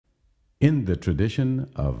In the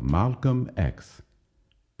tradition of Malcolm X,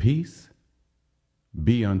 peace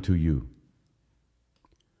be unto you.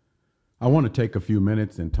 I want to take a few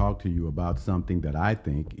minutes and talk to you about something that I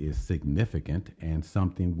think is significant and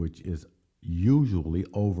something which is usually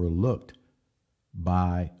overlooked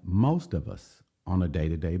by most of us on a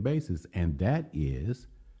day-to-day basis, and that is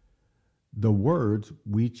the words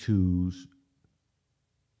we choose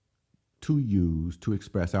to use to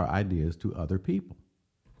express our ideas to other people.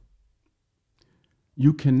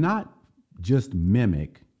 You cannot just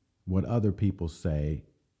mimic what other people say.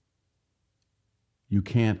 You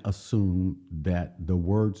can't assume that the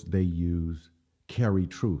words they use carry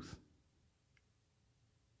truth.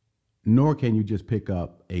 Nor can you just pick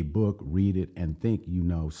up a book, read it, and think you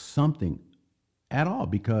know something at all,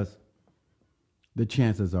 because the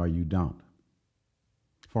chances are you don't.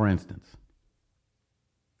 For instance,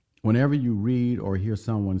 whenever you read or hear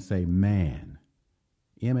someone say man,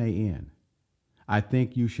 M-A-N, I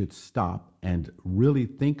think you should stop and really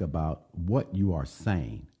think about what you are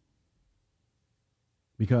saying.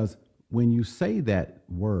 Because when you say that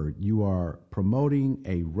word, you are promoting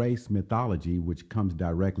a race mythology which comes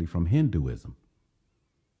directly from Hinduism.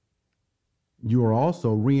 You are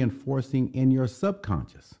also reinforcing in your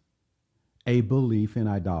subconscious a belief in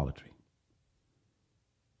idolatry.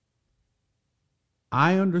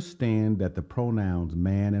 I understand that the pronouns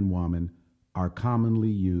man and woman are commonly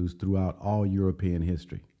used throughout all European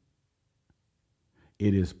history.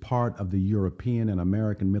 It is part of the European and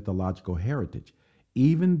American mythological heritage,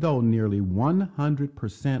 even though nearly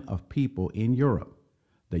 100% of people in Europe,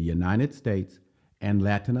 the United States, and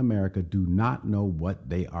Latin America do not know what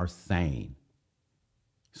they are saying.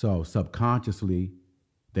 So subconsciously,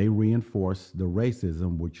 they reinforce the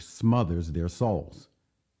racism which smothers their souls.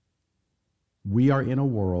 We are in a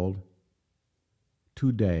world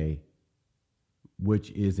today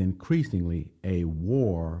which is increasingly a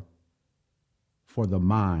war for the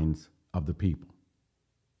minds of the people.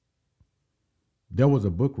 There was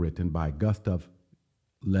a book written by Gustav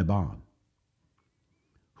Le Bon,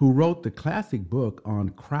 who wrote the classic book on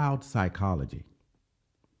crowd psychology.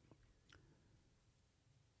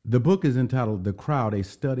 The book is entitled The Crowd, A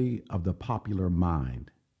Study of the Popular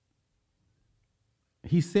Mind.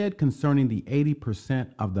 He said concerning the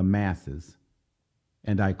 80% of the masses,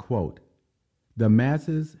 and I quote, "The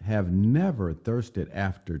masses have never thirsted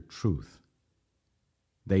after truth.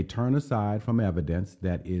 They turn aside from evidence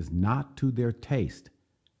that is not to their taste,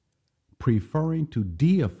 preferring to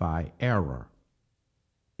deify error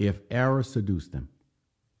if error seduce them.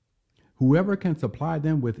 Whoever can supply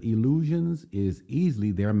them with illusions is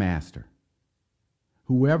easily their master.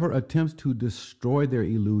 Whoever attempts to destroy their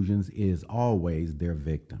illusions is always their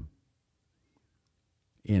victim."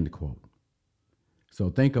 End quote. So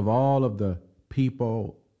think of all of the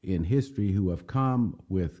people in history who have come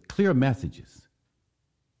with clear messages.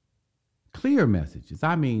 Clear messages.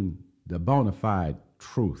 I mean, the bona fide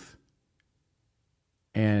truth.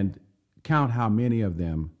 And count how many of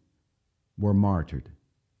them were martyred,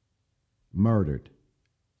 murdered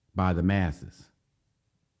by the masses.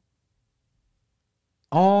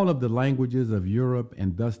 All of the languages of Europe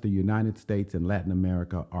and thus the United States and Latin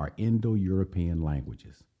America are Indo-European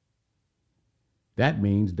languages. That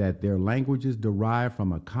means that their languages derive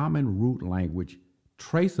from a common root language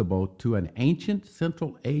traceable to an ancient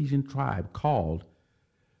Central Asian tribe called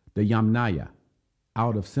the Yamnaya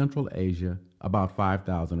out of Central Asia about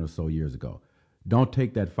 5,000 or so years ago. Don't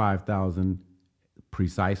take that 5,000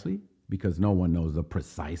 precisely, because no one knows the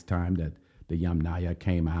precise time that the Yamnaya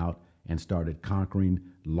came out and started conquering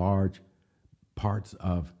large parts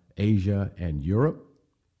of Asia and Europe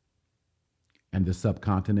and the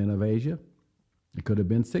subcontinent of Asia. It could have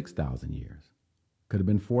been 6,000 years. Could have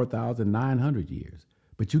been 4,900 years.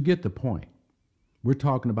 But you get the point. We're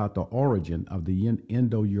talking about the origin of the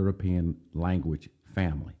Indo-European language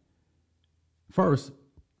family. First,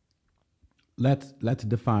 let's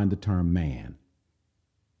define the term man.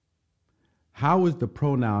 How is the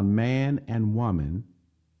pronoun man and woman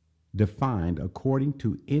defined according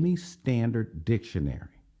to any standard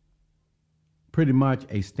dictionary? Pretty much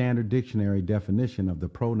a standard dictionary definition of the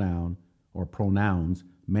pronoun or pronouns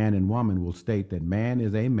man and woman will state that man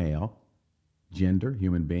is a male, gender,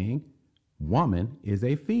 human being. Woman is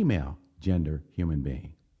a female, gender, human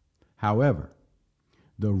being. However,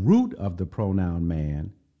 the root of the pronoun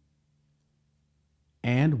man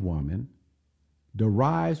and woman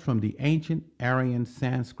derives from the ancient Aryan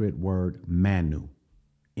Sanskrit word manu,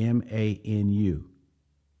 M-A-N-U.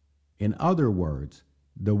 In other words,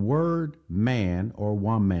 the word man or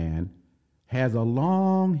woman has a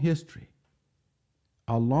long history,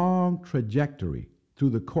 a long trajectory through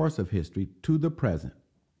the course of history to the present,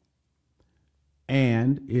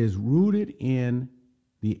 and is rooted in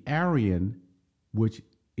the Aryan, which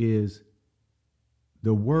is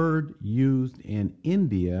the word used in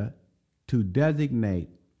India to designate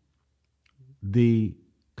the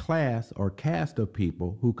class or caste of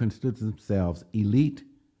people who consider themselves elite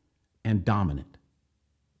and dominant.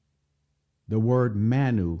 The word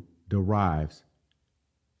Manu derives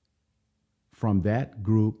from that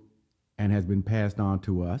group and has been passed on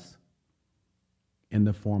to us in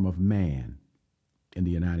the form of man in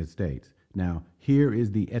the United States. Now, here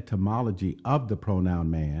is the etymology of the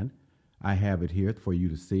pronoun man. I have it here for you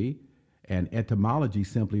to see. And etymology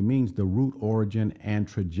simply means the root, origin, and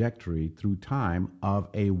trajectory through time of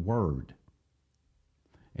a word.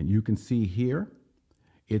 And you can see here,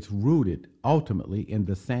 it's rooted ultimately in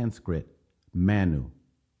the Sanskrit manu.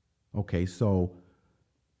 Okay, so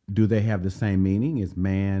do they have the same meaning? Is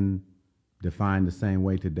man defined the same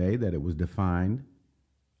way today that it was defined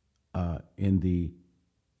in the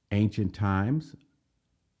ancient times?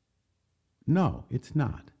 No, it's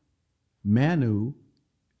not. Manu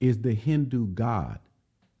is the Hindu god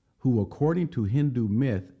who, according to Hindu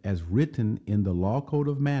myth, as written in the law code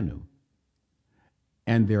of Manu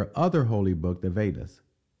and their other holy book, the Vedas,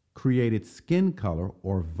 created skin color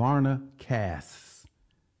or varna castes,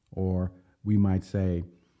 or we might say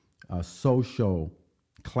a social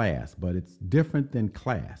class, but it's different than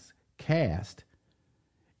class. Caste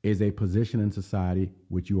is a position in society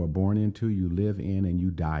which you are born into, you live in, and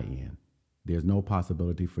you die in. There's no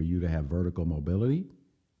possibility for you to have vertical mobility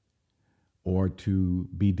or to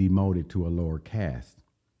be demoted to a lower caste.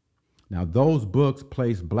 Now, those books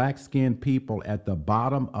place black-skinned people at the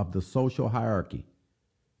bottom of the social hierarchy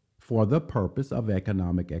for the purpose of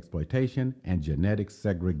economic exploitation and genetic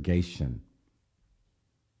segregation.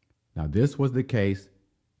 Now, this was the case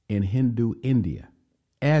in Hindu India,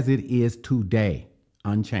 as it is today,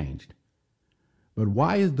 unchanged. But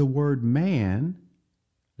why is the word man,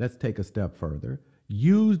 let's take a step further,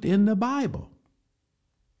 used in the Bible?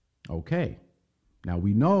 Okay, now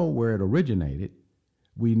we know where it originated.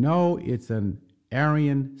 We know it's an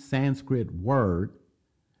Aryan Sanskrit word,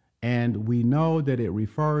 and we know that it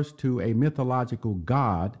refers to a mythological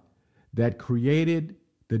god that created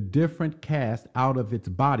the different castes out of its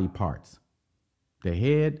body parts: the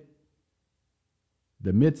head,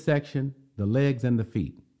 the midsection, the legs, and the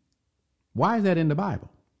feet. Why is that in the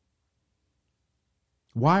Bible?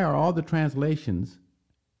 Why are all the translations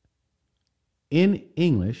in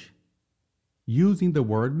English using the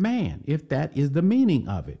word man, if that is the meaning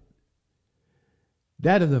of it?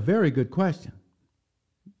 That is a very good question.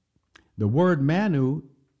 The word Manu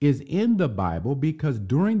is in the Bible because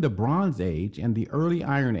during the Bronze Age and the early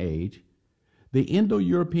Iron Age, the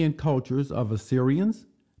Indo-European cultures of Assyrians,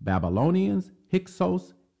 Babylonians,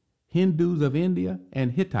 Hyksos, Hindus of India,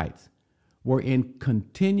 and Hittites were in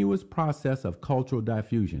continuous process of cultural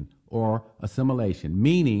diffusion or assimilation,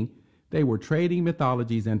 meaning they were trading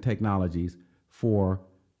mythologies and technologies for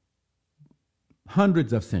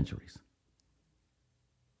hundreds of centuries.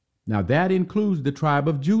 Now, that includes the tribe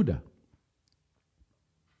of Judah,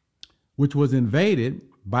 which was invaded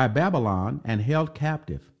by Babylon and held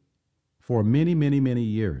captive for many, many, many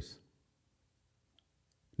years.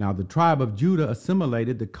 Now, the tribe of Judah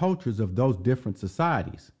assimilated the cultures of those different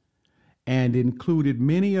societies and included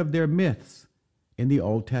many of their myths in the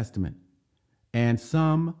Old Testament. And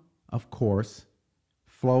some, of course,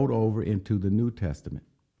 flowed over into the New Testament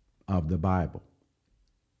of the Bible.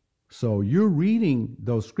 So you're reading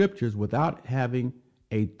those scriptures without having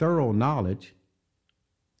a thorough knowledge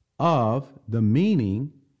of the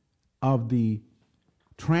meaning of the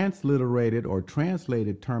transliterated or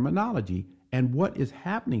translated terminology. And what is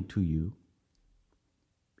happening to you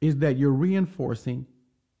is that you're reinforcing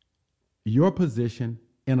your position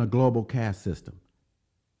in a global caste system.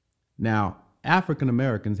 Now, African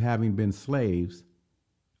Americans, having been slaves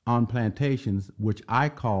on plantations, which I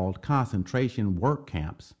called concentration work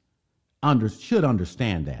camps, should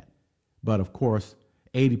understand that. But of course,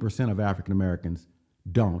 80% of African Americans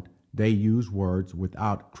don't. They use words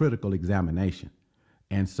without critical examination.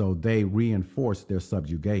 And so they reinforce their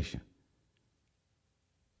subjugation.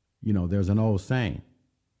 You know, there's an old saying,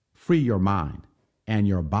 free your mind and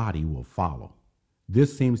your body will follow.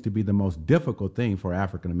 This seems to be the most difficult thing for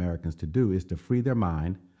African Americans to do, is to free their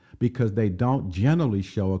mind, because they don't generally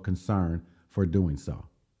show a concern for doing so.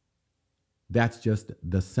 That's just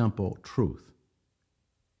the simple truth.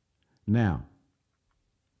 Now,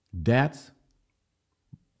 that's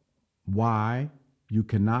why you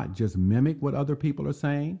cannot just mimic what other people are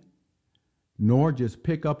saying, nor just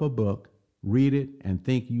pick up a book, read it, and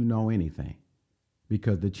think you know anything.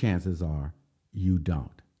 because the chances are you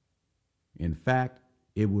don't. In fact,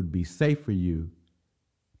 it would be safe for you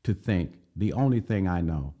to think the only thing I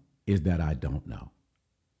know is that I don't know.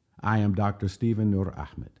 I am Dr. Stephen Nur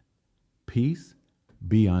Ahmed. Peace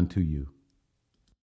be unto you.